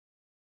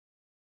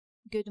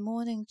Good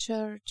morning,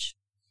 church.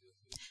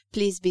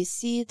 Please be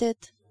seated.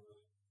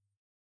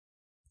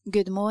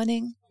 Good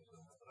morning.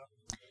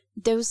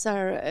 Those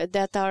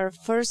that are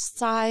first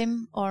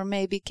time or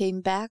maybe came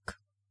back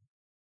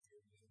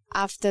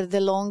after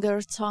the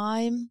longer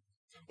time.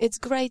 It's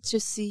great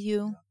to see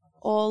you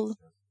all.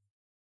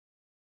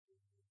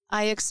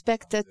 I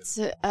expected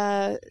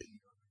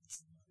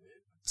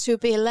to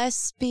be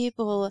less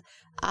people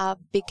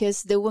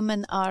because the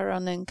women are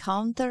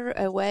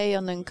away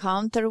on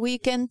encounter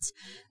weekend.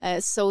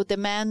 So the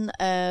men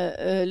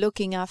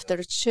looking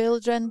after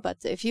children. But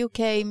if you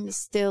came,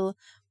 still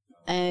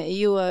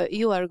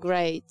you are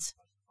great.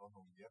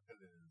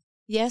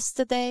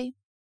 Yesterday,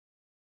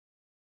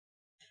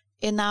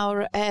 in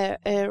our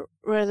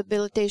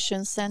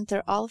rehabilitation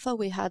center Alpha,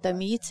 we had a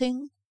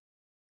meeting.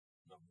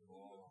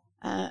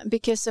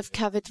 Because of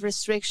COVID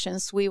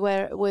restrictions, we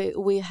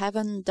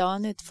haven't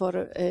done it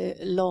for a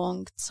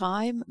long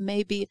time,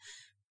 maybe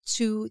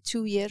two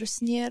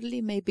years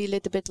nearly, maybe a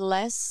little bit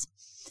less.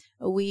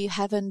 We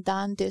haven't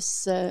done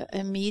this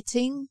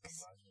meeting,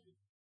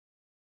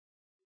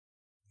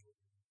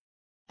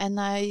 and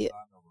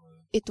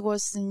it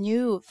was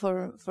new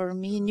for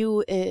me,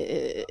 new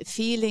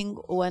feeling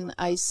when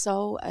I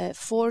saw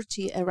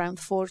around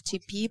 40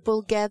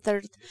 people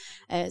gathered.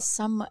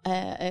 Some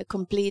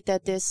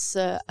completed this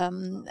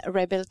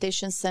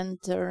rehabilitation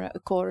center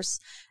course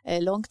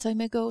a long time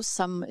ago,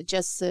 some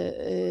just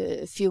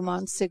a few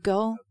months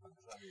ago.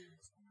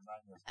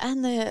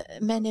 And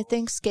many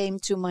things came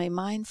to my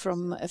mind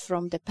from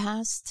the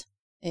past.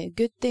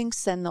 Good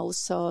things and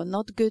also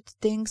not good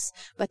things,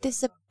 but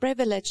it's a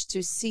privilege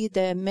to see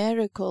the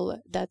miracle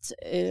that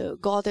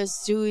God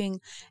is doing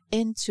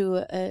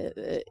into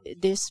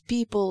these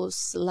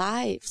people's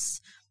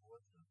lives.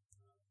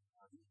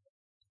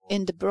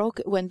 When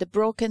the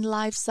broken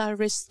lives are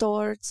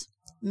restored,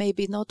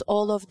 maybe not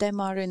all of them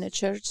are in a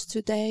church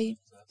today,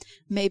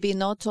 maybe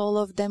not all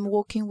of them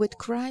walking with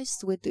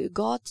Christ, with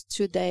God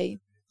today,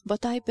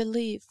 but I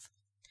believe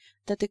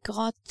that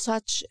God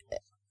touched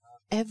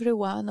every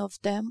one of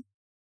them,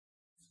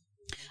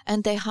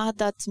 and they had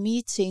that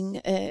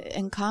meeting,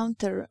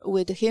 encounter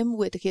with Him,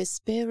 with His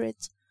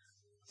Spirit.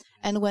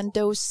 And when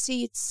those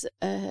seeds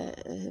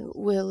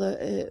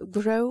will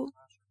grow,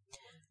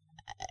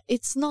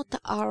 it's not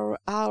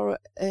our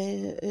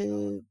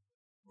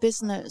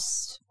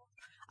business.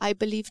 I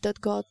believe that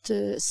God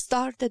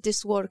started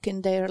this work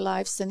in their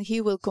lives, and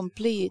He will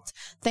complete.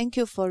 Thank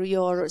you for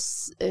your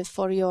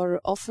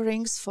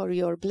offerings, for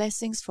your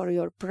blessings, for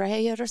your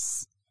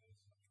prayers.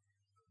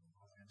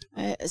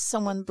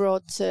 Someone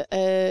brought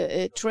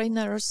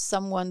trainers,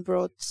 someone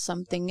brought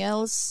something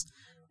else.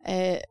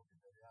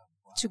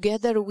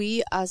 Together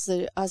we as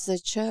a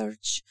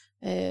church,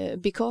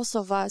 because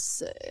of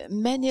us,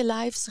 many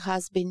lives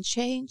has been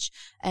changed,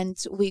 and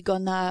we're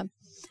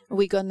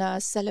gonna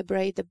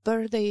celebrate the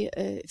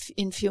birthday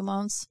in few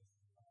months.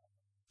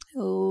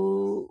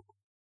 Oh,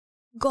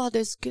 God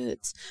is good.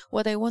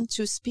 What I want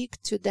to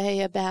speak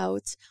today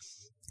about,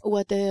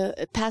 what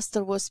the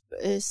pastor was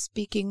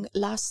speaking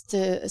last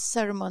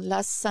sermon,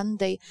 last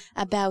Sunday,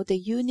 about the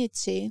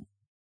unity.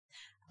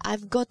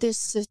 I've got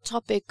this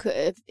topic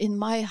in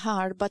my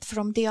heart, but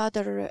from the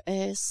other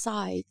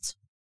side.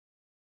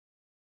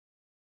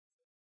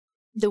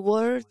 The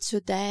world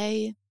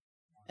today,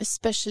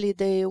 especially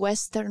the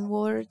Western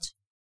world,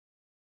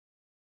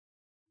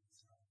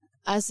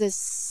 as a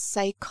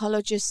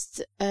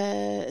psychologist,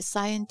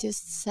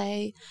 scientists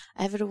say,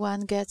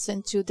 everyone gets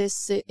into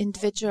this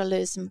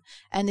individualism,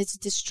 and it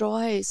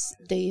destroys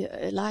the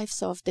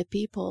lives of the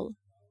people.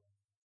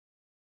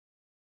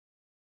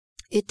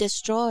 It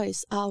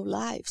destroys our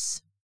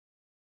lives.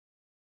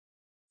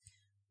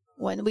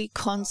 When we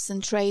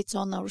concentrate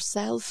on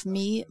ourselves,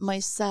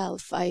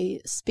 myself, I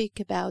speak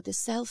about the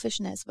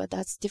selfishness, but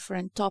that's a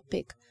different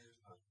topic.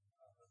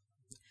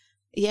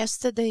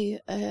 Yesterday,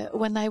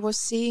 when I was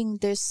seeing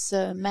this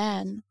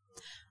man,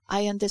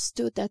 I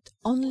understood that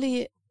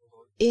only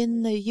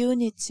in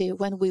unity,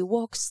 when we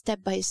walk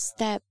step by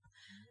step,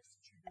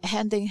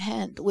 hand in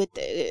hand with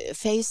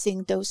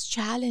facing those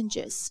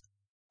challenges,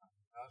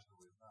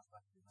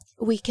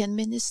 we can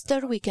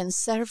minister, we can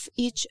serve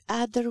each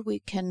other, we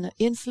can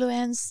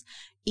influence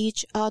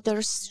each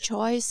other's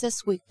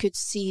choices, we could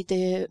see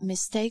the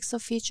mistakes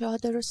of each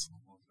other's.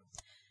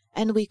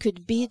 And we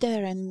could be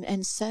there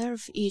and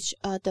serve each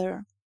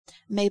other.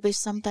 Maybe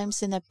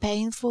sometimes in a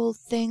painful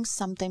things,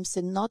 sometimes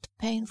in not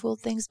painful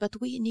things, but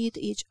we need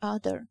each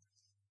other.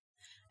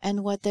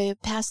 And what the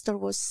pastor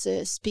was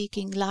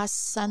speaking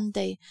last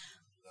Sunday,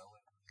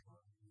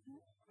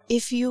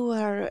 if you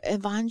are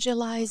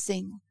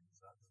evangelizing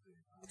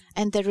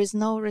and there is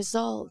no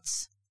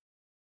results,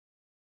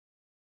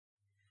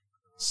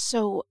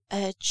 so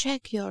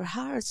check your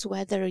hearts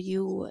whether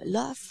you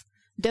love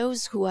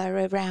those who are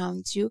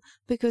around you,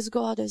 because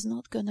God is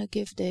not going to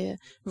give the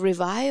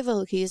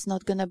revival. He is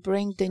not going to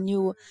bring the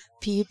new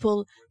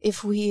people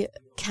if we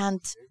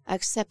can't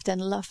accept and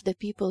love the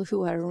people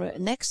who are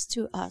next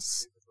to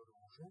us.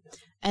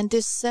 And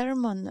this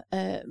sermon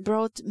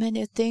brought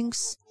many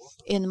things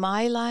in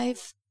my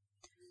life,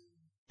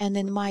 and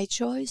in my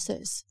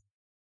choices.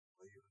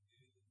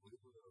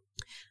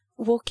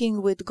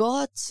 Walking with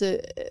God,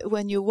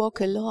 when you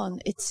walk alone,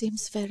 it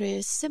seems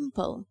very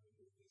simple.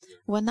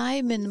 When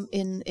I'm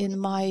in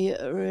my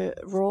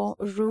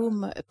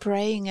room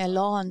praying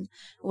alone,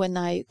 when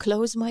I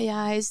close my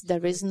eyes,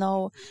 there is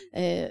no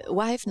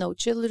wife, no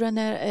children,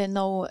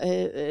 no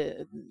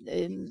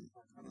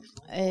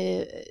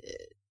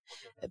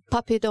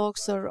puppy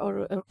dogs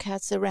or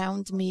cats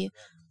around me.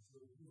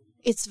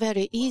 It's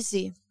very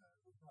easy.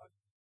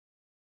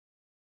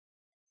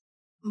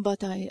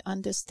 But I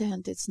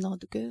understand it's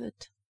not good.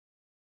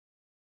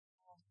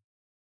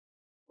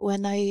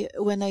 When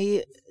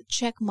I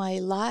check my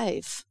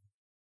life,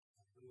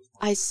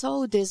 I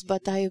saw this,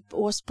 but I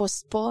was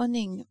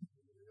postponing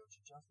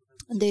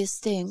these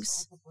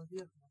things.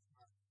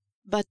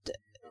 But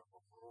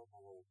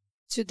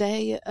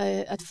today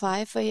at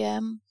 5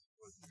 a.m.,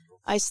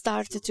 I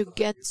started to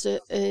get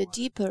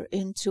deeper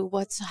into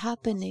what's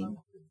happening.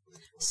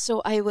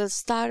 So I will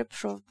start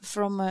from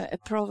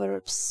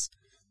Proverbs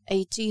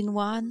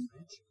 18:1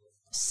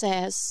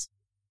 says,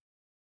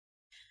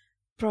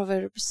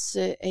 Proverbs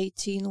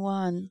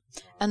 18:1,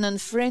 an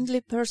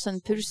unfriendly person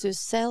pursues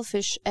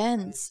selfish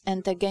ends,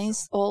 and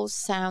against all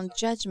sound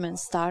judgment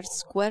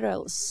starts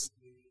quarrels.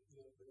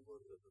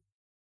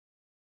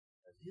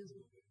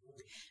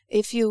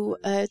 If you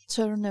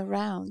turn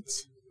around,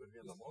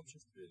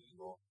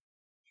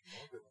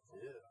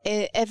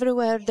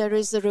 everywhere there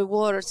is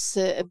rewards,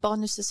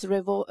 bonuses,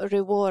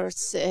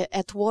 rewards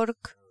at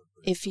work.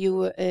 If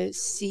you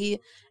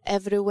see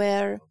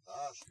everywhere,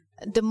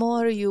 the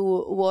more you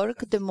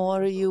work, the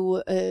more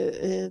you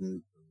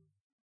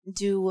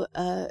do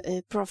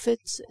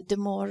profit, the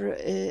more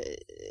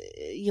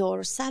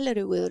your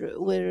salary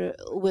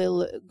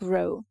will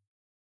grow.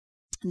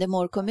 The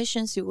more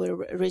commissions you will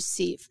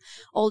receive.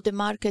 All the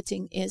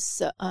marketing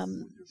is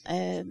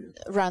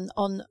run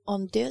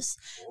on this.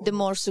 The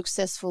more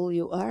successful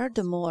you are,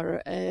 the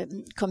more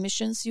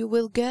commissions you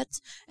will get,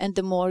 and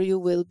the more you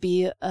will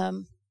be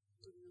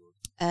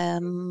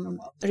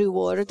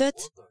rewarded.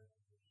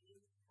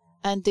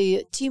 And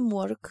the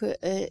teamwork,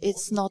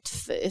 it's not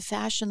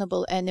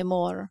fashionable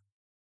anymore.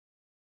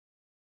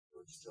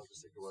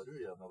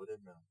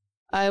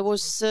 I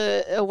was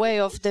away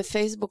of the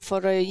Facebook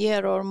for a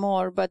year or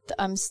more, but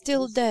I'm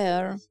still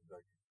there.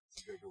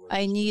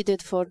 I need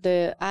it for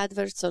the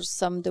adverts or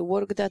the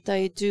work that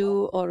I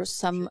do, or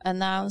some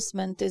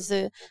announcement. Is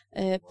a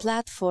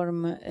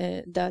platform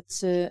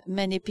that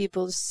many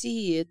people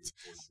see it.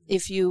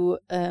 If you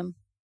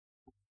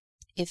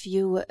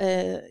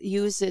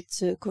use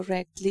it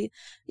correctly,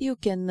 you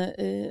can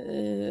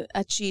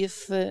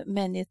achieve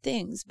many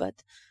things.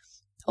 But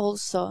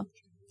also,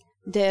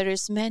 there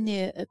is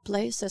many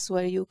places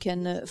where you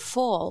can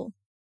fall,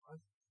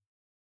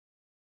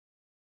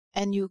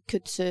 and you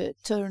could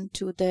turn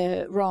to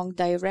the wrong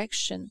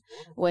direction.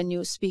 When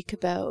you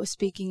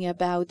speaking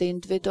about the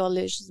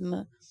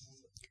individualism,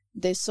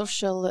 the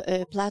social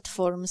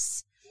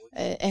platforms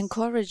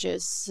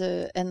encourages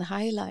and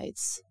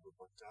highlights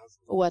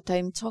what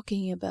I'm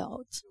talking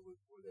about.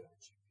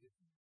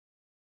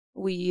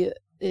 We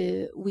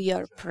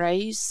are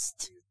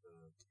praised.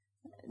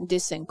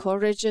 This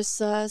encourages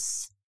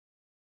us.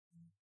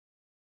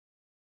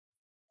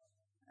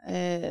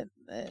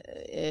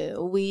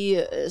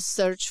 We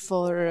search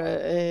for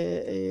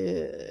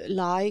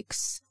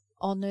likes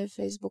on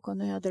Facebook,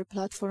 on other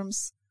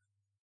platforms.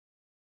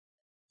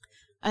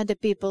 And the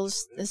people,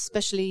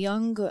 especially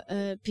young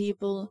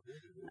people,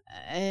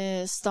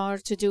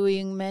 start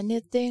doing many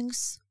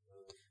things,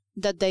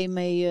 that they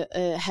may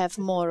have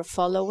more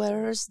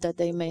followers, that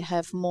they may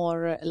have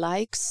more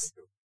likes.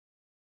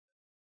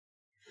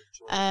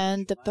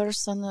 And the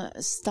person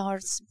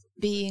starts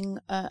being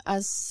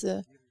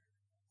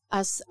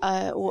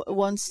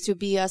wants to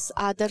be as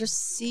others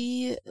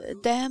see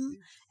them,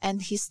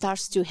 and he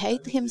starts to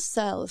hate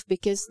himself,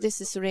 because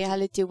this is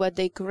reality what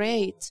they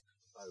create.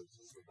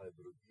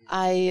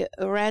 I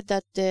read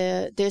that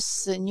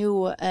this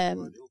new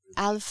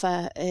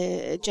alpha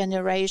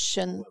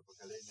generation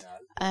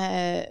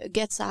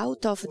gets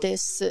out of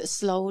this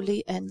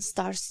slowly and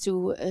starts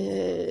to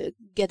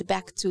get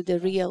back to the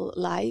real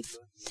life.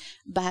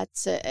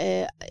 But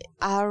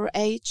our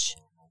age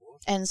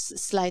and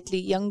slightly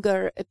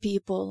younger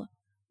people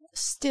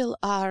still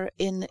are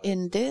in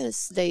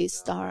this. They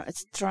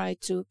try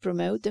to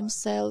promote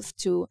themselves,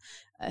 to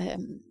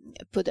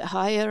put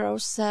higher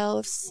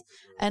ourselves,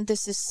 and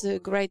this is a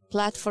great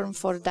platform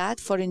for that,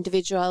 for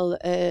individual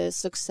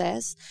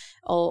success,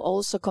 or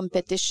also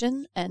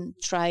competition and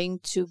trying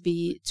to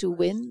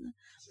win.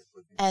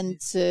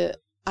 And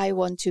I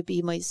want to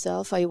be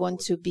myself. I want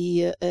to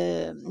be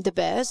the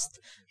best.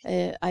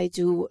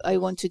 I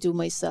want to do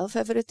myself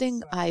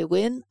everything. I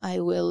win. I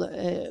will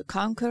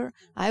conquer.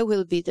 I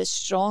will be the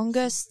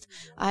strongest.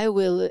 I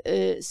will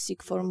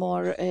seek for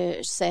more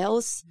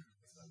sales.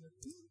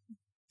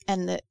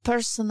 And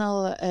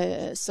personal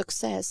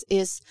success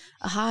is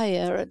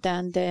higher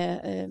than the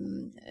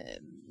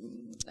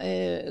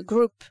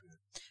group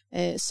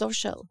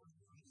social.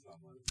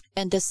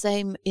 And the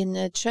same in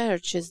the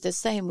church is the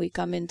same. We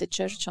come in the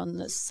church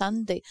on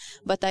Sunday,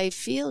 but I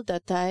feel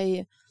that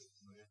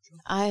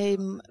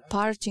I'm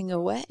parting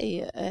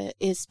away,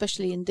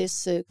 especially in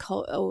this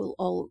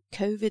all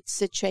COVID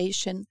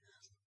situation.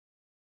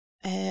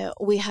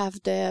 We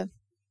have the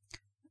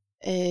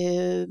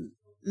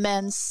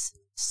men's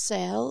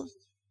cell.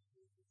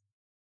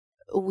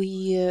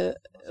 We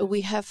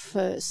have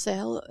a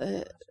cell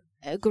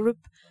a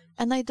group,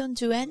 and I don't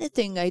do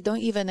anything. I don't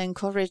even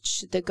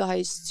encourage the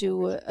guys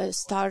to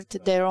start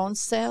their own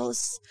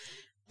cells.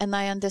 And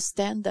I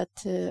understand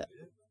that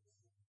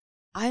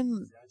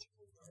I'm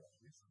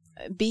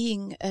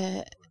being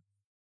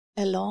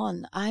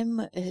alone.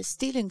 I'm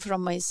stealing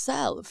from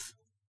myself.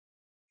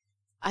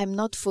 I'm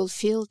not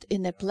fulfilled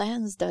in the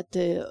plans that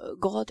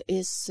God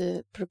is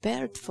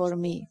prepared for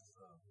me,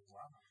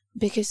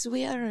 because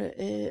we are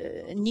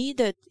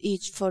needed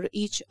for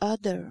each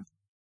other.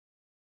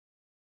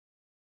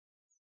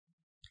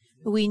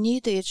 We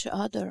need each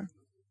other.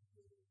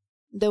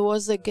 There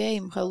was a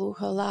game, Halu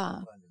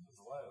Hala.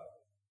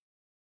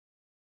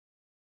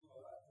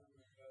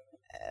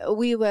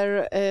 We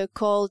were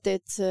called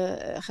it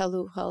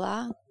Halu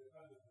Hala.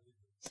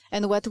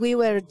 And what we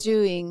were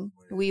doing,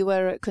 we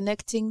were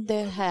connecting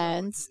the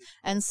hands,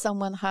 and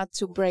someone had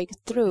to break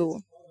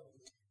through.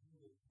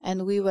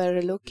 And we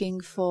were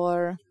looking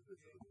for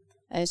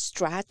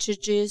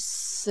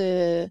strategies.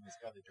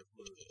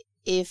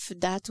 If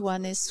that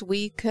one is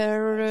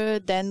weaker,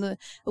 then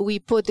we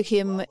put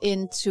him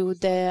into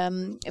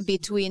the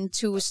between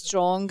two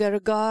stronger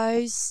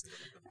guys.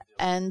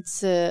 And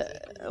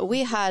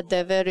we had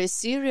very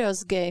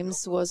serious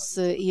games, was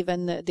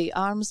even the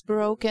arms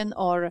broken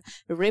or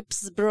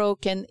ribs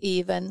broken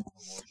even.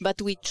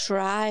 But we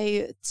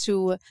try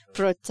to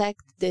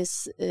protect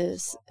this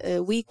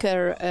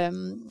weaker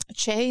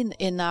chain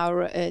in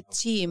our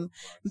team,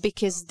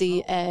 because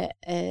the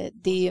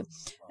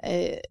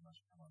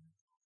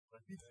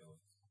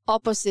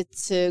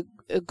opposite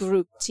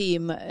group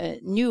team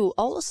knew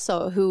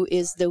also who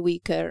is the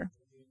weaker.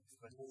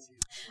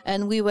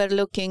 And we were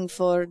looking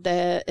for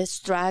the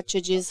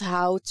strategies,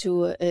 how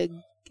to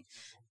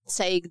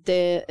take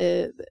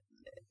the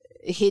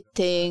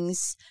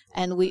hittings,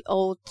 and we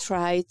all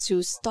try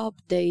to stop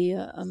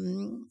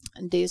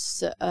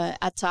these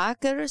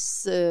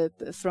attackers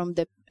from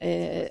the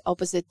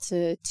opposite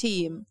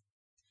team.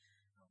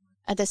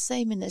 And the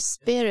same in the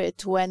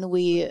spirit, when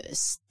we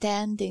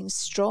standing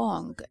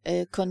strong,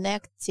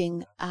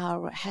 connecting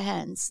our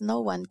hands,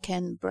 no one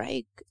can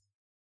break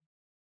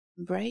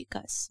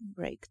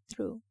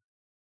through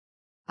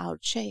our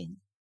chain.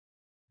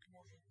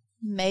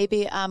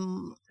 Maybe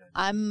I'm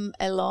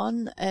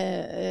alone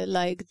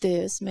like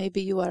this.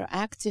 Maybe you are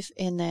active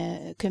in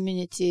a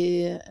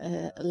community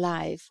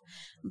life,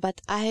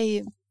 but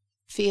I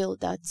feel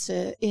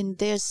that in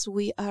this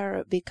we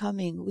are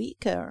becoming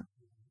weaker.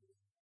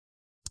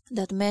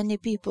 That many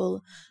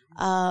people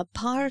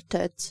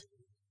parted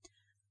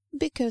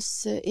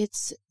because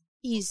it's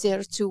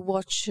easier to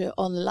watch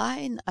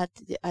online at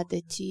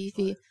the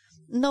TV.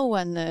 No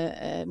one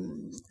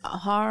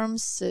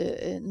harms,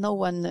 no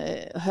one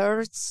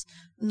hurts,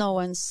 no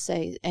one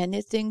says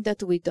anything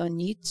that we don't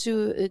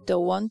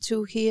want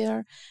to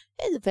hear.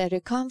 It's very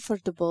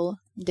comfortable,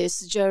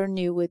 this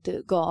journey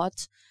with God,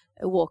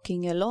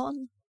 walking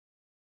alone.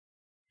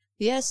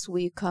 Yes,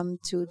 we come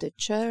to the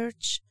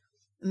church.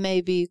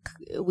 Maybe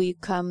we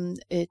come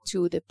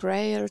to the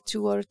prayer,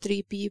 2 or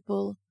 3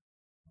 people.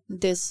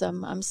 This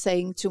I'm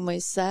saying to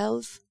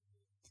myself.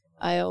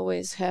 I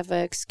always have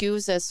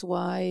excuses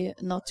why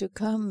not to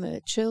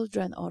come,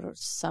 children or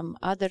some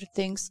other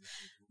things.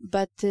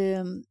 But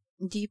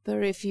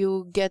deeper, if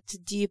you get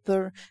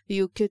deeper,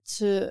 you could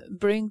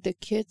bring the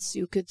kids,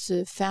 you could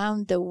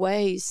find the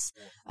ways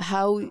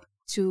how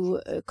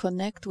to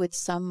connect with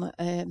some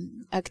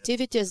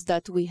activities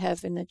that we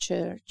have in the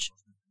church.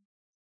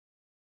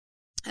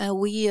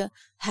 We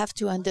have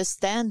to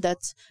understand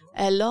that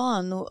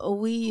alone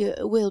we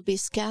will be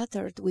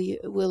scattered, we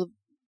will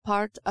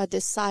part at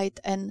the side,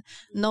 and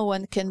no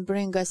one can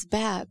bring us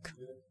back.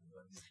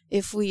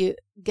 If we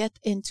get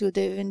into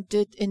the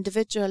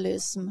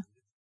individualism,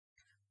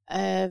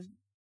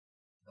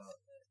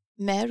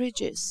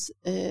 marriages,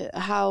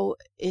 how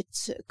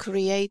it's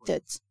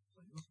created.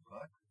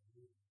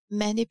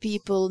 Many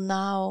people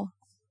now,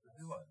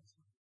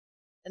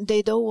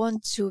 they don't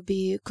want to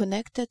be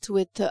connected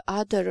with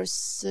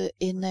others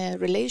in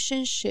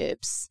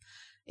relationships,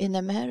 in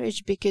a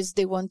marriage, because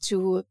they want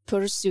to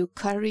pursue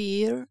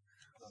career,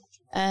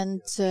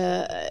 and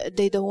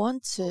they don't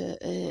want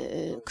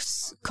to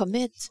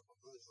commit.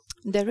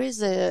 There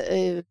is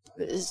a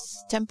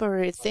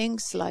temporary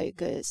things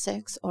like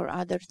sex or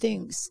other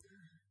things,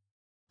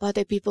 but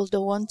the people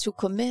don't want to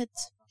commit.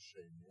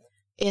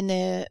 In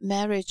a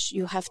marriage,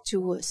 you have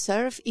to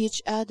serve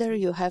each other,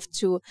 you have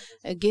to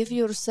give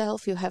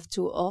yourself, you have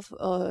to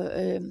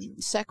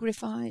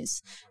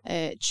sacrifice,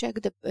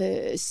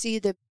 see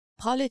the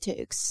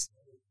politics.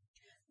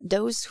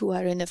 Those who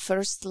are in the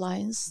first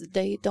lines,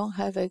 they don't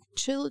have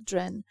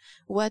children.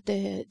 What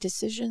the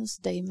decisions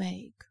they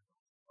make.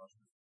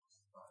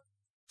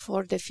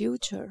 for the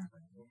future?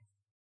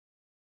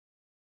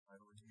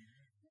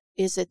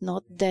 Is it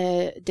not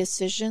the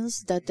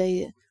decisions that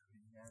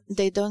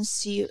they don't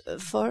see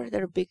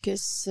further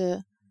because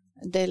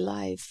their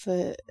life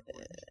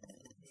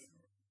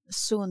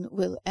soon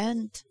will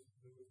end?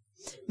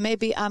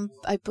 Maybe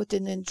I put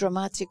it in a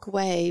dramatic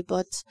way,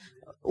 but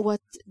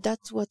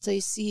that's what I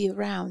see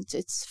around.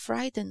 It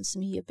frightens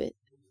me a bit.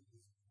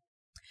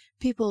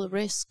 People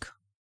risk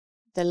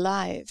their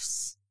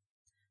lives.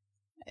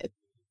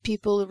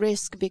 People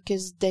risk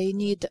because they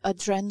need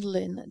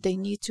adrenaline. They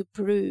need to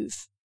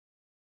prove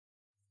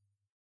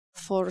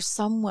for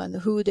someone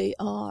who they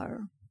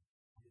are.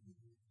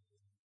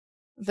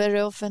 Very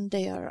often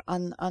they are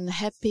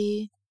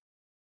unhappy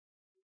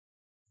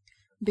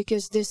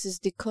because this is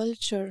the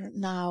culture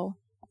now.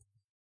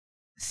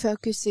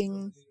 Focus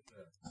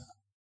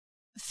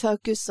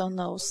on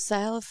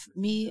ourselves,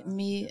 me,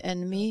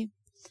 and me.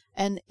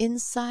 And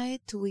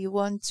inside we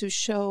want to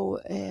show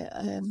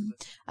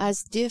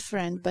as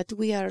different, but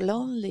we are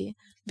lonely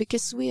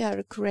because we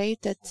are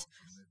created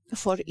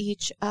for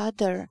each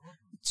other,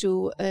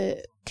 to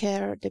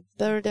care the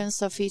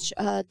burdens of each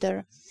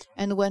other.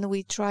 And when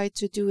we try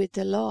to do it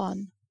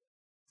alone,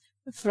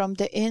 from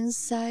the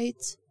inside,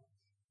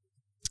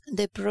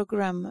 the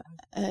program,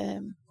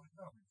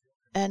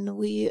 and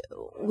we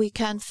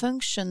can't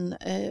function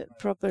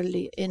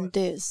properly in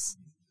this.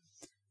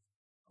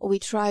 We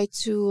try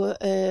to,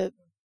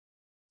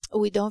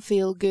 we don't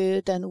feel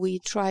good, and we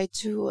try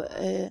to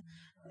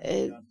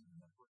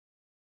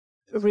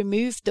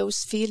remove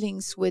those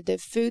feelings with the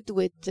food,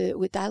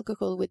 with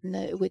alcohol, with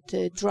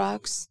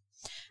drugs.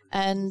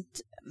 And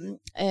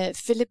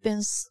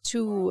Philippians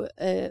 2,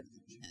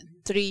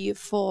 3,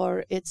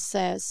 4, it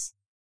says,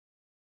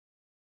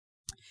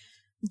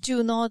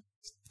 "Do not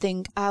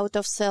think out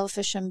of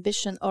selfish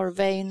ambition or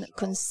vain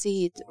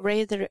conceit.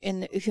 Rather,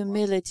 in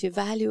humility,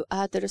 value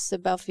others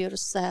above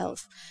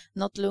yourself,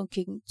 not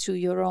looking to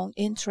your own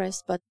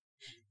interest, but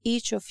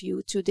each of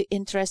you to the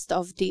interest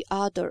of the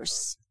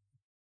others."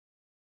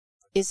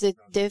 Is it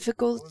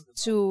difficult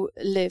to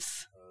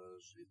live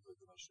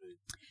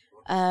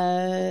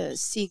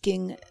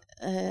seeking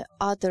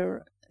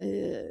other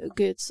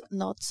goods,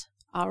 not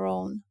our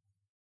own?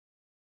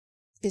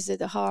 Is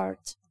it hard?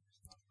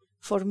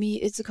 For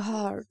me, it's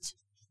hard.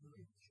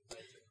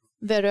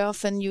 Very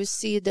often you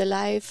see the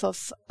life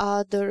of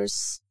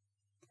others.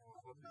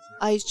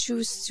 I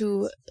choose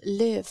to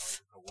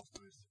live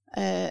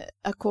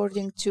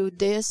according to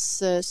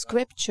this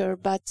scripture,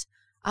 but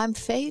I'm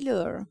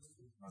failure.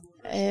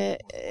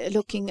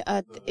 Looking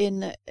at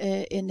in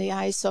the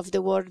eyes of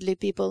the worldly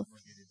people,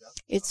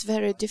 it's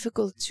very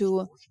difficult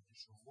to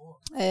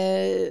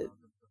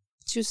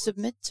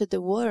submit to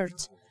the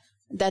word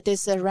that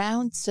is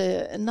around.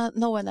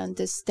 No one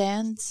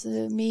understands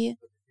me.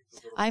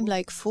 I'm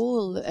like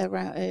fool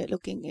around,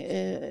 looking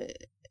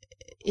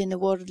in the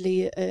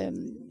worldly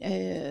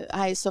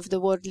eyes of the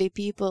worldly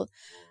people,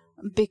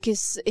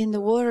 because in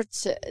the word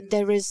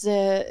there is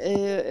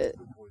a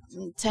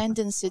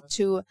tendency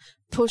to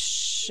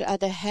push at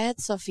the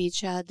heads of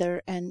each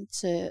other and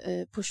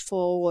push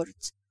forward,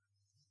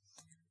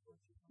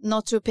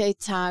 not to pay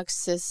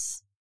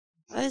taxes.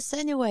 As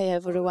anyway,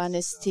 everyone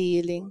is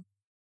stealing.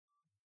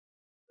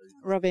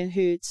 Robin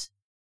Hood,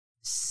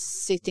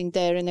 sitting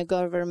there in a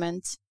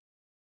government.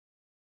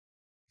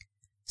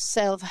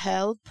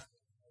 Self-help.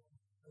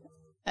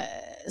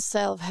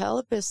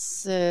 Self-help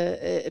is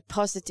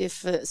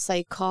positive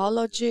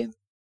psychology.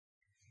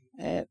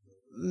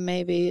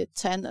 Maybe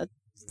 10,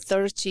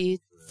 30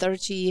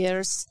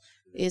 years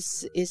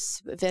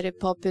is very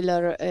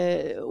popular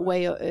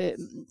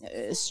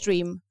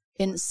stream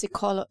in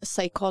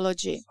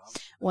psychology,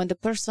 when the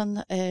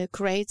person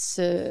creates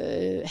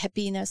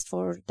happiness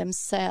for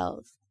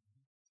themselves.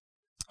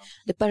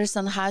 The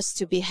person has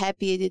to be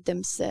happy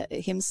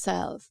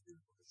himself.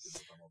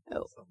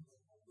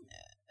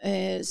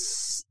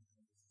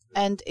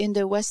 And in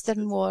the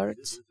Western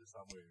world,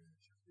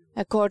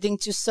 according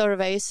to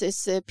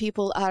surveys,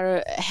 people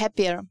are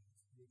happier.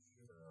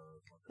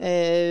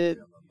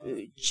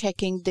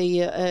 Checking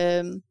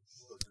the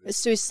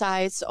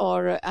suicides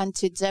or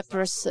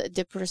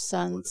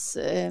antidepressants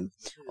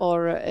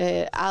or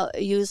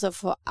use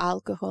of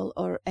alcohol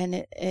or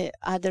any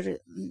other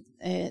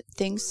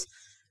things.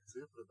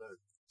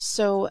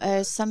 So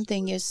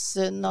something is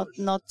not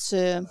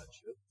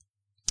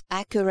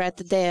accurate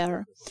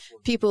there.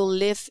 People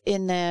live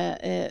in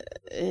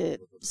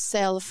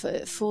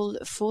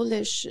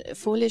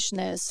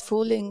foolishness,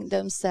 fooling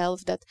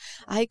themselves that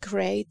I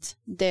create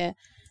the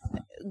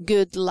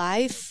good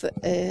life,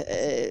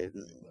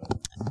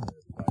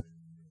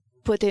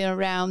 putting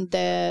around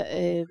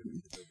the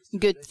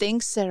good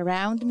things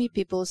around me.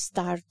 People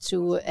start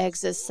to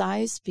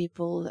exercise.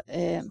 People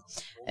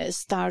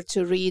start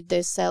to read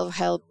the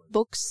self-help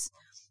books.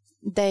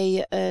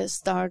 They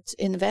start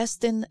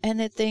invest in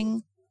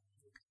anything.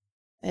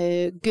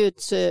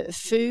 Good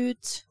food,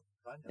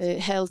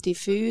 healthy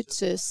food,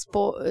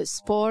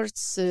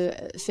 sports,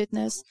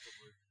 fitness.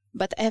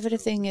 But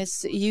everything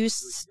is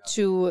used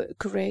to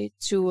create,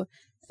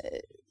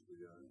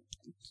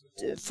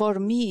 for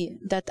me,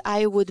 that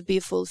I would be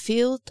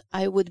fulfilled,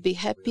 I would be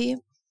happy,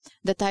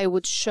 that I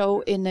would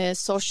show in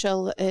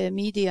social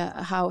media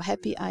how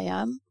happy I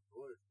am,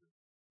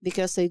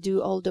 because I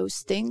do all those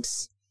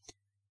things.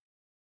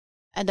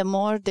 And the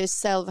more the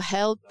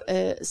self-help,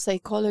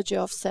 psychology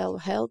of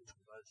self-help,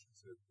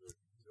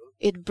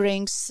 it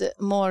brings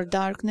more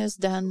darkness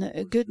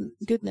than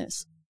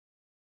goodness.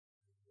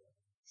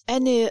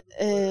 Any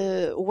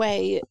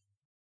way,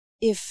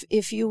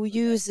 if you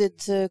use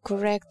it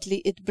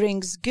correctly, it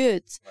brings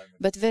good,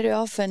 but very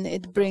often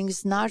it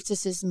brings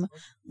narcissism,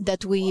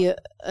 that we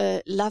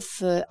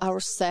love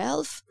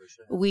ourselves,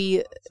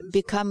 we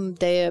become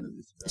the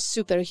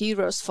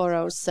superheroes for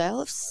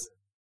ourselves.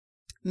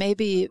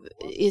 Maybe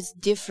it's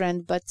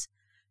different, but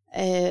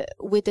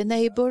with the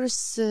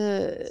neighbors,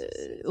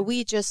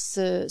 we just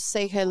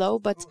say hello,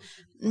 but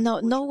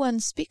no one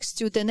speaks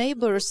to the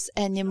neighbors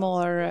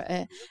anymore.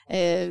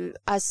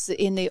 As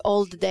in the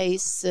old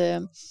days,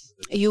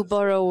 you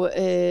borrow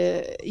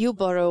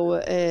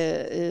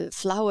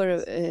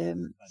flour,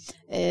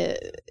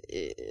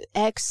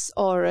 eggs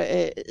or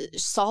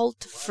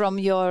salt from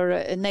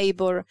your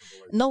neighbor.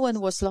 No one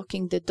was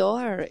locking the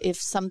door. If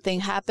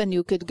something happened,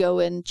 you could go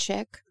and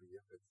check.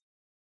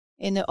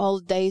 In the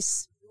old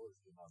days,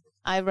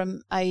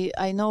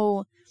 I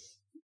know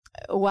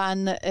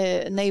one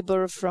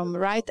neighbor from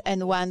right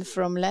and one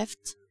from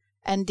left,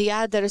 and the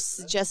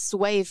others just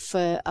wave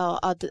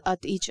at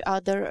each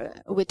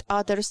other with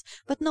others,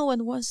 but no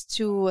one wants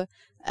to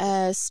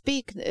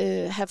speak,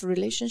 have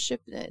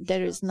relationship.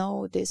 There is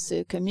no this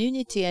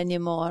community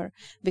anymore,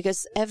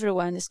 because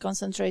everyone is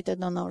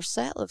concentrated on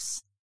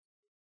ourselves.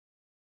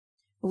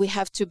 We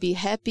have to be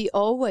happy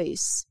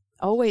always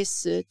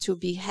to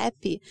be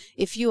happy.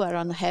 If you are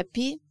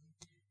unhappy,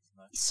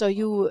 so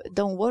you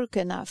don't work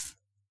enough.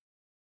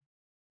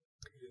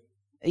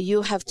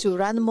 You have to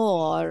run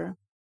more,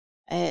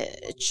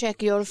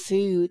 check your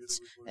food,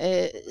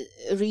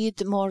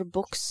 read more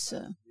books.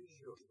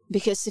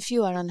 Because if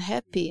you are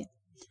unhappy,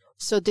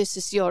 so this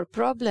is your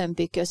problem,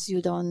 because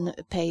you don't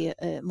pay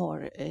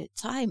more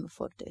time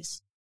for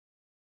this,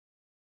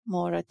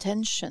 more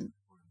attention.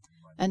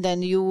 And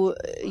then you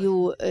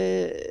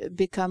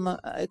become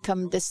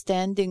the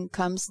standing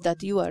comes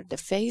that you are the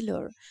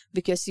failure,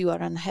 because you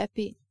are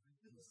unhappy,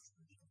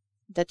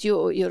 that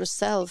you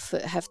yourself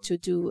have to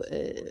do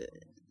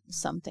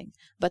something.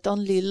 But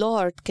only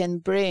Lord can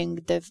bring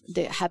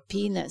the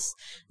happiness.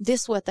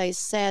 This what I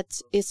said,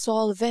 it's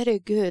all very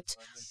good.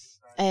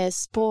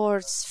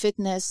 Sports,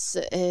 fitness,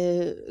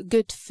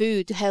 good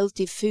food,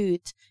 healthy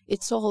food,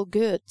 it's all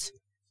good.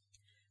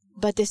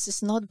 But this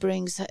is not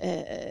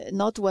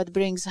what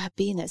brings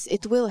happiness.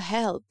 It will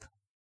help.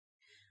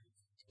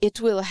 It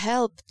will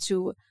help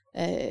to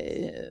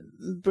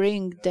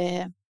bring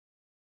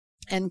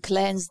and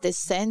cleanse the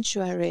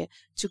sanctuary,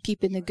 to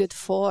keep in a good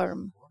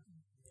form.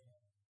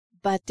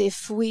 But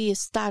if we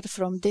start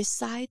from this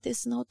side,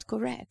 it's not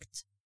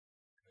correct.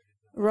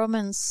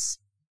 Romans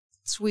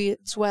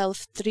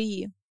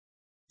 12:3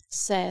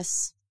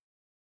 says,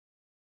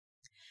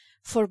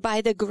 "For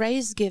by the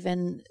grace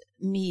given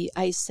me,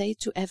 I say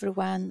to every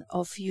one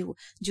of you,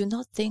 do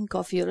not think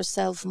of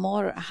yourself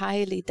more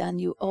highly than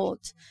you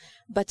ought,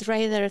 but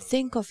rather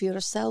think of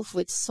yourself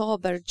with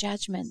sober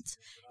judgment,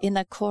 in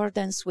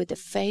accordance with the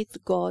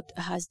faith God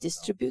has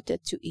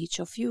distributed to each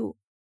of you."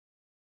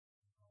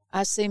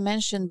 As I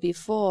mentioned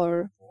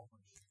before,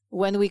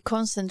 when we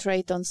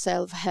concentrate on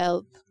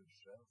self-help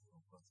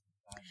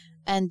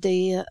and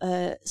the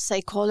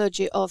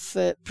psychology of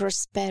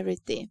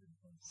prosperity,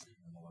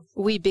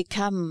 we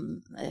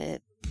become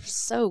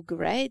so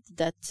great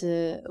that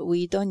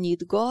we don't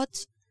need God.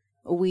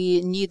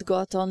 We need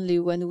God only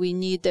when we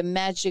need a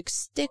magic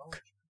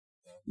stick,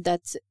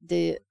 that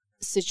the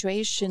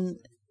situation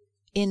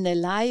in the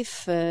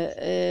life,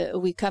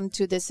 we come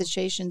to the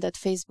situation that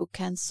Facebook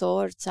can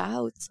sort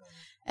out,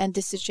 and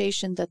the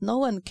situation that no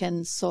one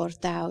can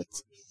sort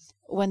out.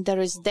 When there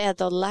is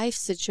death or life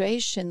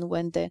situation,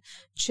 when the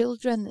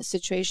children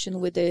situation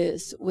with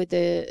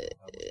the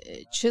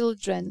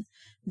children,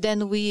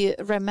 then we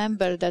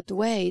remember that,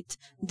 wait,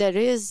 there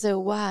is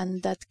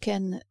one that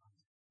can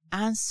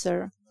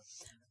answer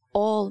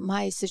all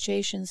my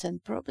situations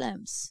and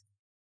problems.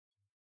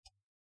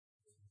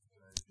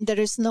 There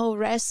is no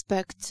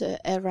respect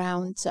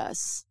around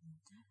us.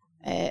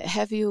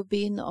 Have you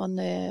been on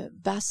a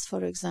bus,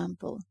 for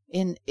example,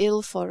 in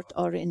Ilford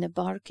or in a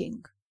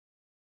Barking?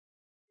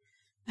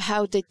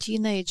 How the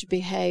teenage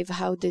behave,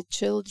 how the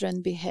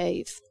children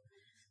behave.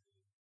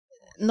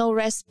 No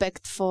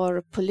respect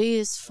for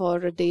police,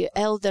 for the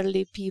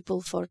elderly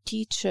people, for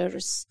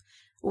teachers.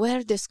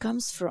 Where this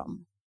comes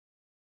from?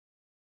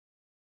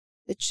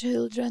 The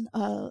children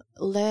are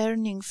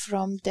learning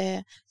from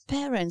the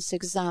parents'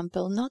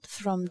 example, not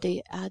from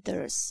the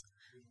others.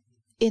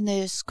 In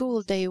a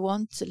school, they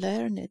won't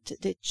learn it.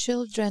 The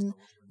children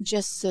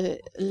just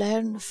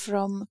learn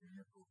from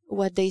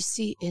what they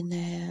see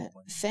in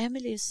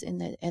families,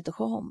 at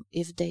home.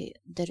 If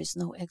there is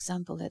no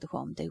example at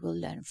home, they will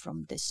learn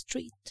from the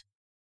street.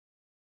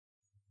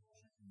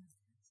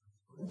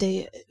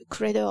 the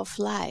credo of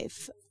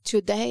life.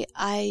 Today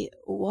I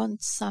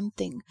want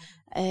something.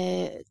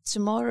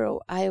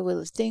 Tomorrow I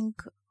will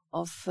think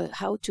of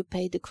how to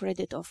pay the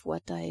credit of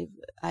what I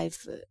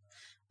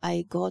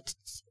got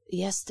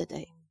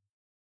yesterday.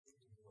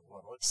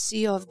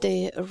 See of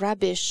the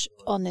rubbish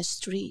on the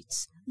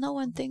streets. No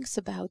one thinks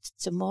about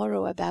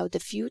tomorrow, about the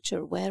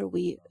future, where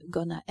we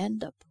gonna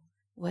end up,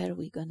 where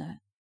we gonna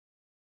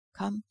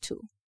come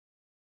to.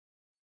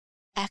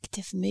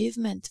 Active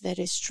movement,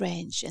 very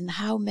strange, and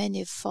how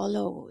many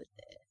follow,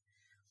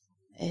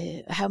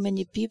 how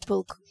many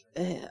people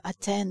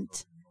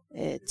attend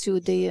to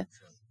the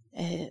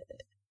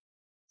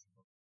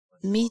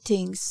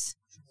meetings.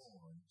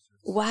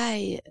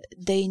 Why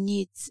they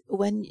need,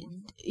 when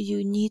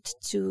you need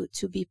to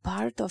be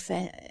part of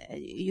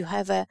you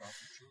have a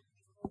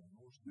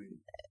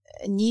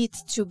need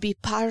to be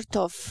part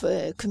of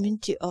a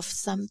community of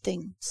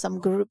something, some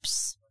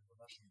groups.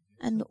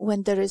 And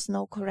when there is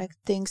no correct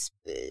things,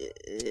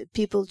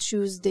 people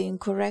choose the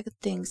incorrect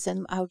things,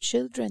 and our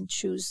children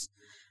choose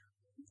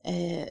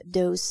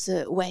those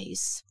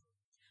ways.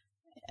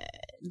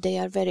 They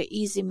are very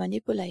easy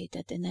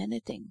manipulated in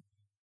anything.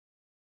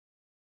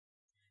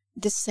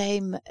 The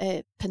same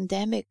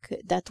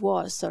pandemic that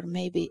was, or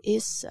maybe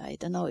is, I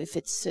don't know if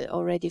it's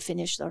already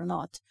finished or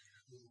not.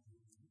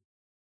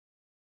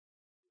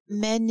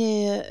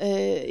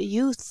 Many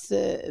youth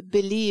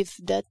believe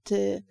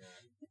that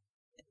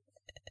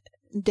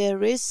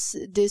there is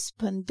this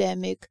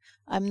pandemic.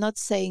 I'm not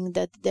saying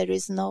that there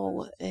is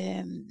no,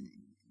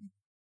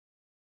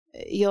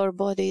 your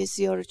body is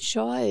your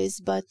choice,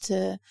 but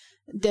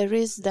there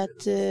is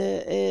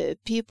that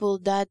people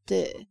that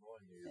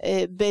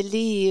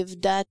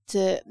believe that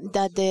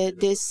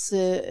this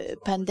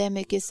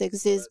pandemic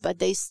exists, but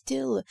they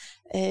still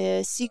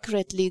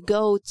secretly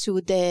go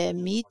to the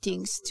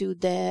meetings, to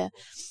the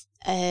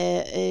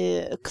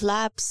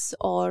clubs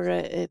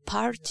or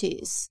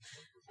parties,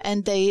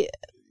 and they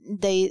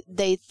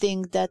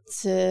think that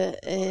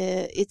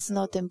it's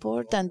not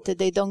important.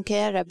 They don't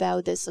care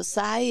about the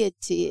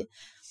society.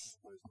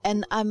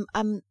 And I'm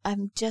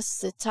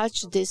just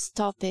touch this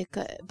topic,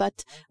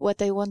 but what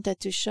I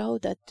wanted to show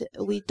that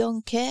we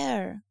don't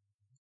care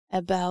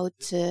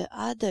about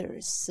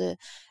others.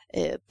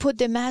 Put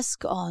the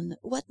mask on.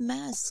 What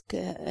mask?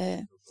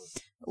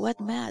 What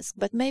mask?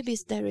 But maybe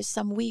there is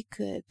some weak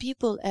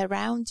people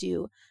around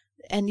you,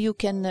 and you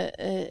can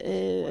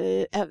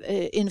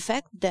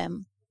infect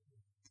them.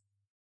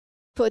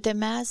 Put a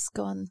mask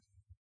on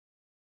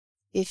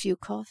if you're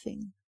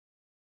coughing.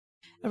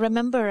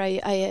 Remember, I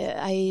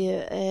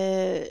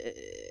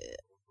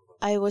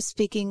was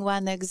speaking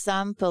one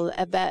example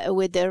about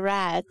with the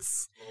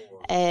rats.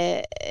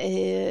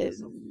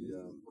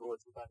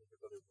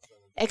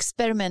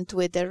 Experiment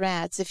with the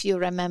rats, if you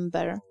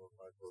remember.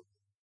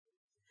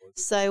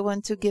 So I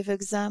want to give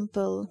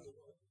example.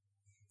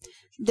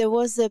 There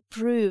was a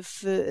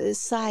proof,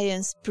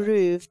 science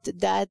proved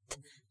that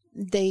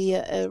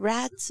the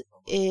rat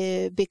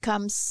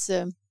becomes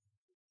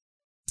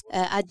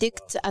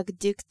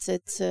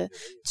addicted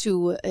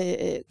to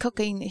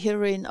cocaine,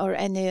 heroin, or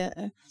any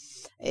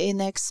in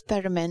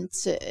experiment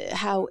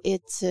how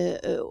it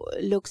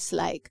looks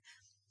like.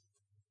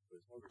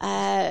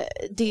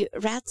 The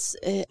rats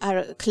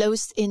are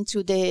closed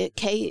into the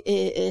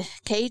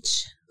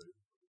cage,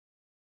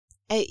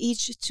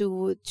 each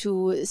to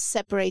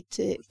separate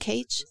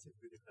cage,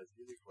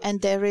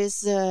 and there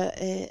is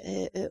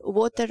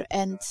water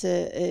and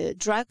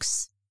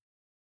drugs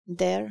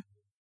there.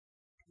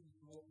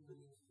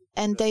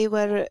 And they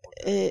were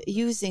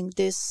using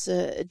these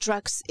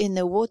drugs in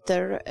the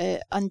water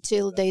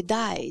until they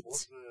died.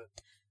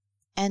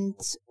 And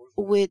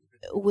with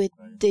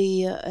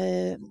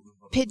the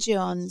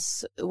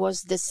pigeons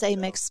was the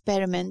same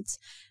experiment.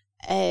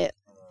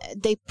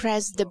 They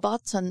press the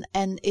button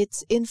and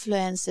it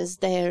influences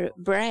their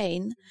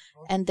brain,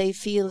 and they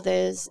feel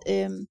there's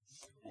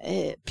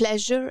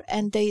pleasure,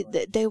 and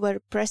they were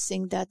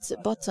pressing that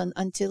button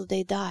until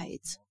they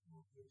died.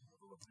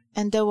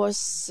 And there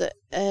was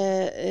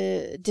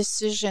a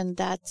decision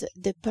that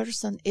the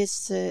person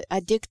is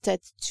addicted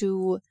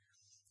to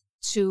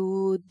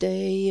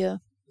the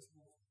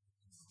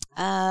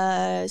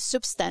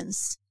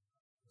substance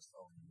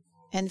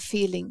and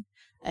feeling.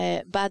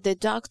 But the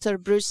doctor,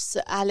 Bruce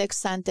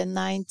Alexander,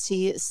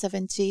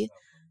 1970,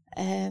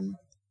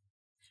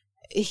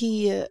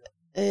 he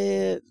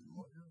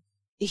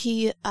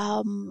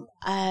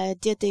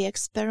did the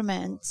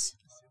experiment.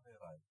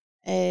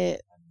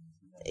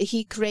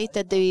 He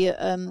created the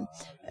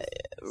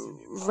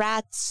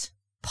rat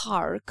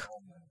park.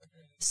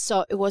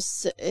 So it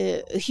was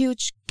a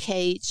huge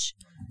cage.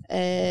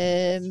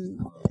 There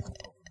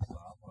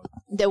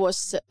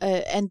was,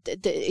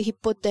 he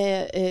put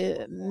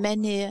the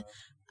many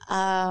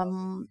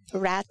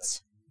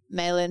rats,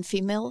 male and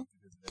female,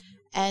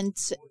 and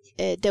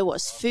there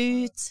was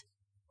food,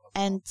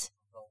 and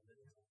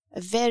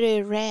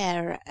very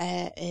rare.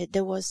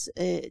 There was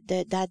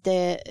that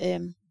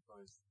the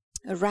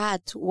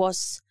rat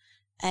was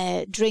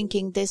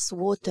drinking this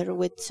water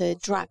with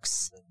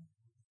drugs,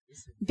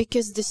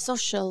 because the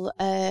social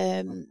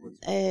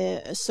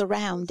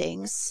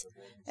surroundings,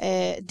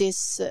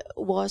 this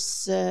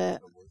was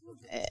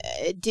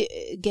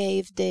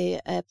gave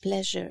the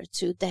pleasure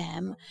to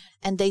them,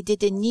 and they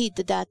didn't need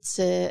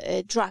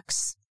that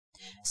drugs.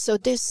 So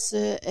this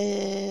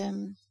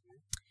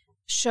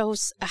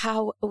shows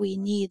how we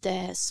need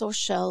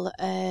social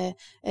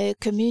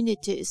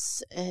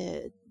communities,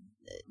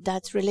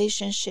 that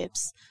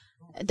relationships,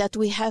 that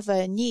we have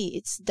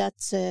needs that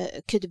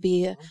could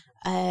be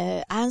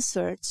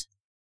answered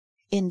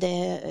in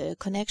the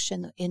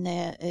connection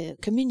in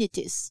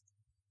communities.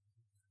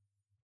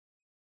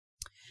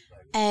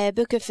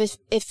 Book of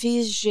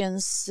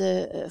Ephesians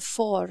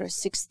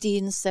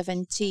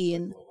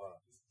 4:16-17.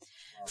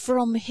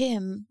 From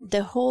him,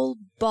 the whole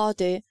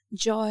body,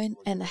 joined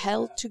and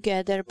held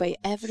together by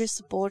every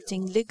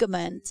supporting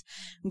ligament,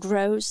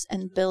 grows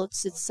and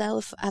builds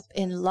itself up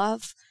in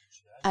love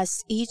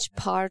as each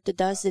part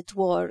does its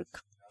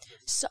work.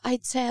 So I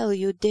tell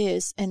you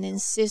this and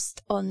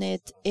insist on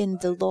it in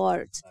the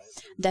Lord,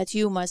 that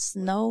you must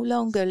no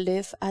longer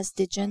live as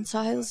the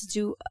Gentiles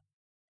do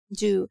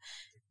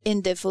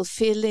in the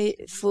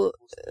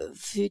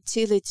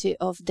futility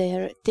of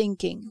their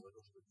thinking.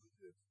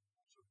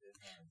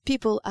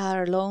 People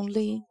are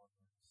lonely,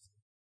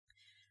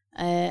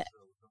 and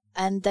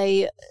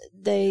they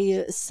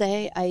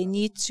say, I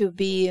need to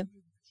be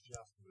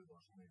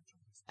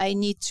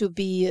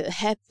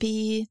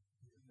happy,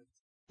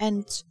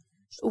 and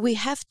we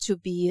have to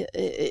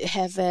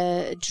have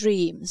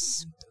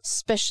dreams,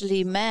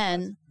 especially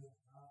men.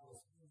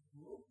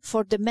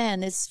 For the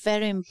men, it's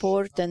very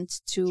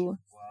important to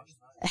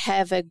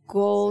have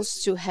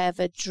goals, to have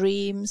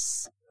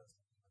dreams.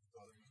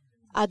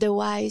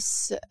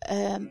 Otherwise,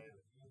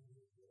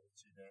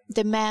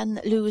 the men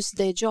lose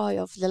the joy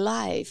of the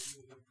life.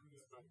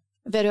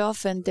 Very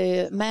often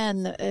the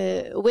man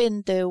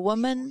win the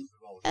woman,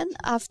 and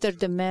after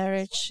the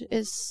marriage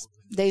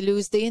they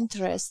lose the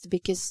interest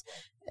because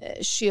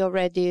she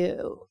already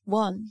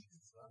won.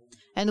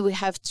 And we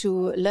have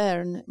to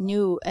learn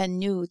new and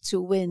new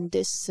to win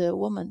this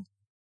woman.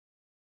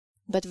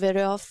 But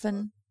very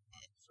often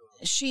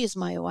she is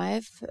my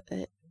wife,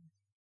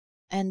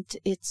 and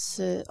it's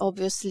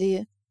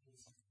obviously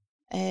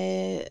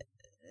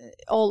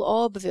all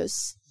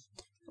obvious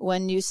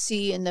when you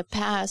see in the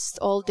past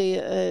all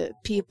the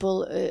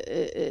people,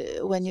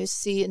 when you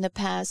see in the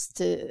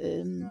past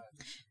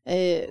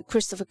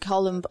Christopher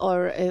Columb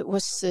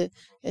was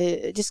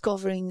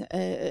discovering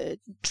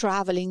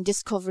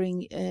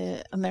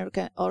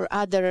America, or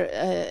other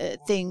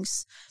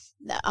things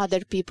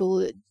other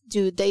people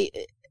do.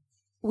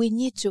 We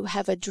need to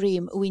have a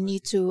dream. We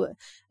need to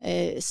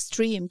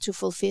stream to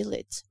fulfill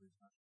it.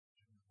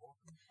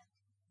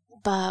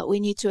 But we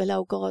need to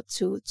allow God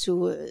to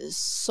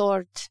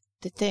sort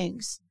the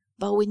things.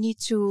 But we need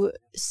to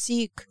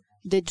seek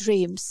the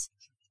dreams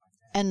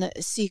and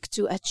seek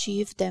to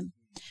achieve them.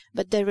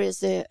 But there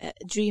is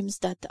dreams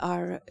that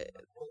are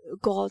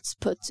God's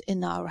put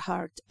in our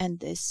heart,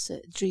 and these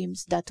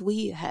dreams that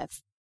we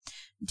have.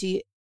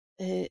 The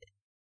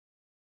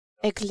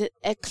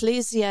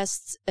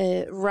Ecclesiastes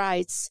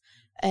writes,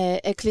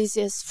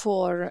 Ecclesiastes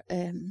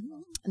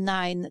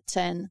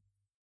 4:9-10.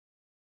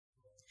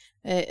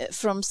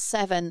 From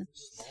 7.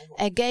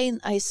 Again,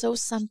 I saw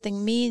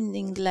something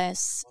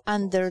meaningless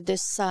under the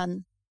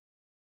sun.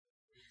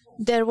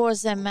 There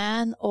was a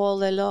man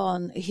all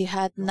alone. He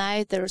had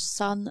neither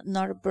son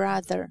nor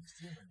brother.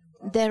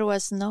 There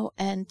was no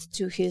end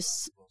to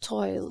his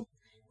toil.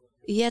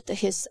 Yet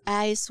his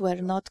eyes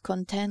were not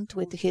content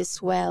with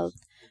his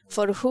wealth.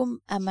 For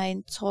whom am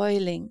I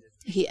toiling?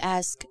 He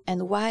asked,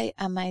 and why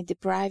am I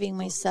depriving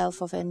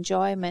myself of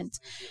enjoyment?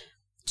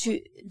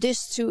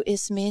 This too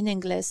is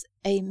meaningless,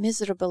 a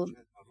miserable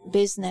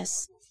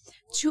business.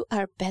 Two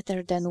are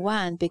better than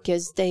one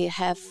because they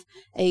have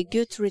a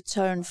good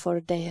return for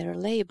their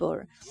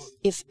labor.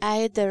 If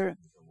either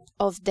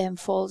of them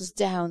falls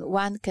down,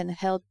 one can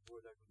help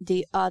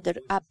the other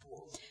up.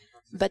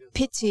 But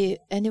pity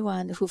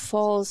anyone who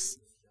falls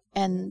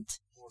and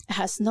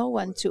has no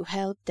one to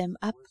help them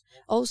up.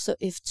 Also,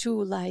 if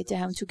two lie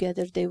down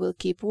together, they will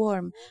keep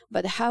warm.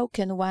 But how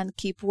can one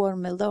keep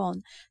warm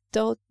alone?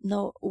 Though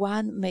no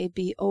one may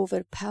be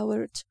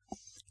overpowered,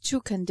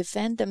 two can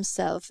defend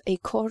themselves. A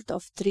cord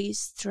of 3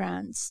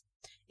 strands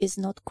is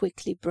not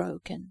quickly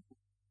broken.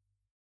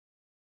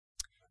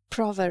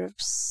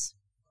 Proverbs.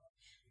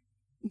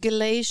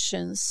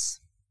 Galatians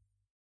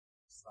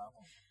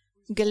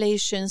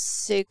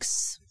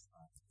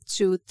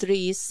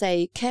 6:2-3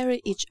 say,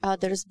 carry each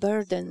other's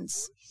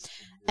burdens,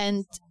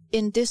 and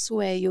in this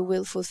way you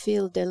will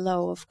fulfill the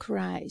law of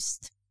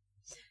Christ.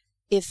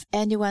 If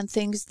anyone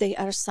thinks they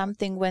are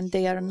something when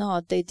they are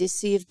not, they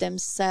deceive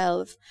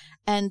themselves.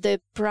 And the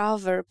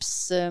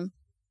Proverbs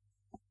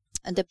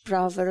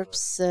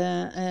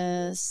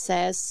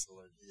says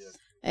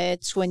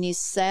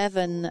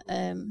 27.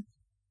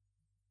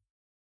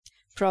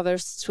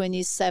 Proverbs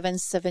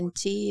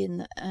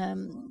 27:17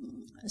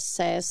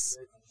 says,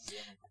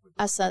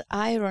 as an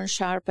iron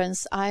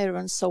sharpens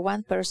iron, so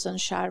one person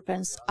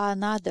sharpens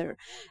another.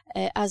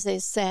 As I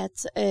said,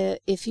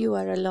 if you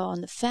are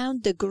alone,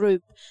 found the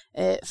group,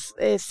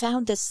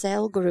 found the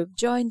cell group,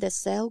 join the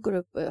cell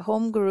group,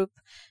 home group,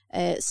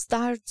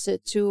 start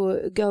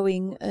to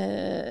going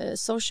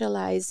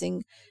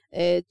socializing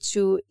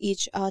to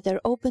each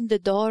other, open the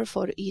door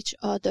for each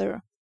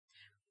other,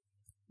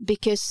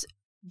 because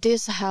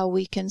this is how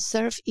we can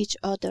serve each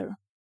other.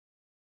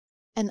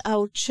 And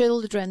our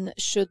children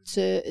should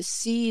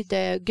see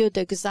the good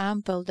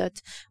example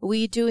that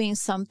we doing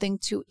something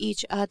to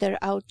each other.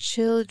 Our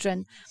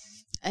children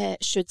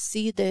should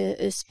see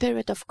the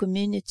spirit of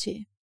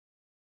community,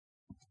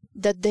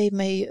 that they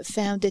may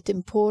find it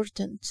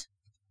important.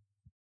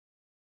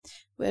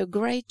 We're a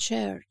great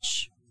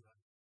church.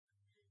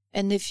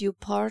 And if you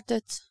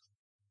parted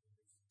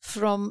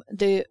from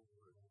the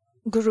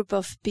group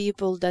of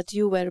people that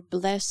you were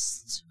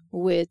blessed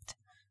with,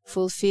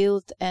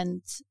 fulfilled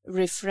and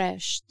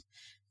refreshed,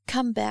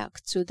 come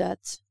back to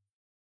that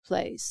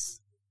place.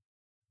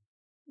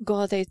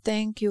 God, I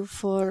thank you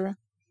for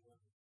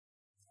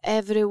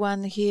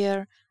everyone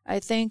here. I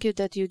thank you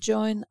that you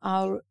join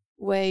our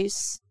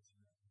ways.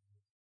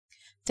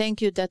 Thank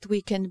you that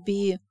we can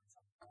be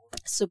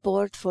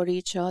support for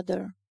each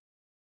other,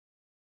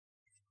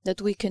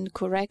 that we can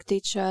correct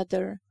each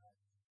other,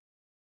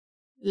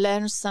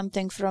 learn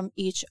something from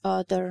each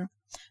other,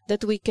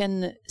 that we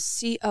can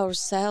see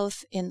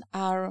ourselves in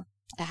our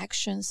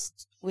actions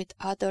with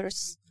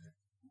others,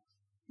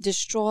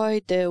 destroy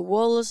the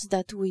walls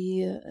that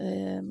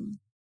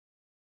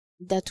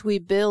we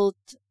build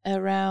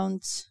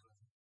around,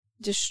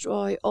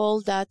 destroy all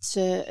that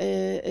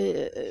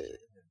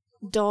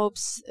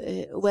doubts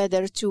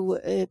whether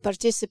to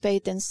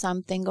participate in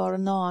something or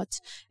not,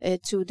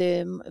 to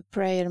the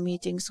prayer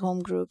meetings,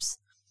 home groups.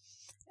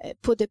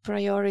 Put the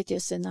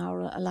priorities in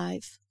our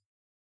life.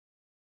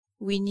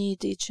 We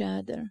need each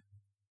other.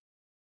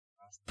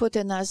 Put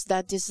in us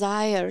that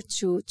desire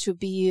to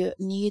be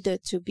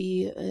needed, to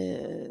be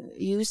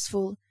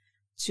useful,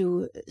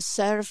 to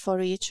serve for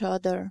each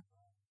other.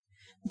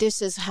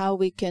 This is how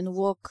we can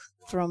walk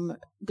from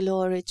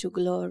glory to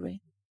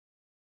glory.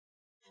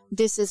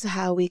 This is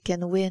how we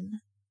can win.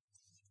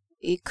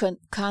 We can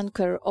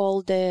conquer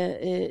all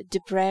the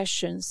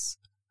depressions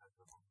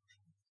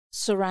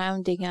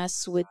surrounding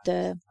us with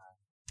the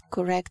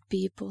correct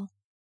people.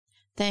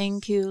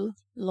 Thank you,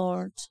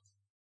 Lord,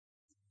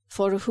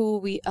 for who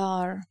we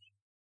are,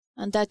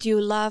 and that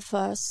you love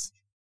us,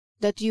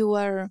 that you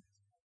are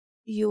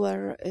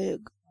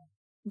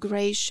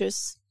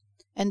gracious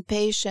and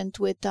patient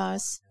with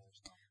us.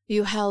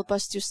 You help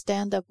us to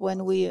stand up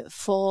when we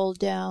fall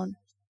down.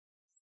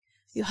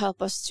 You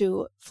help us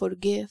to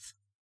forgive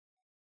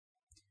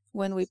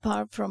when we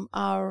part from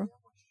our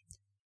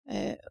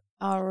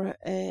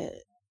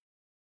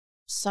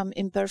some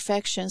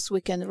imperfections.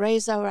 We can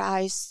raise our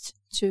eyes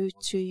to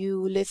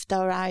you, lift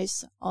our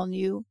eyes on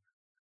you.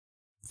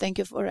 Thank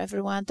you for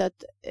everyone that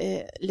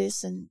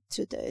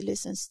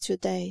listens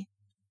today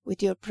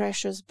with your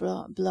precious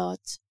blood.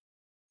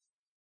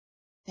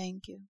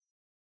 Thank you.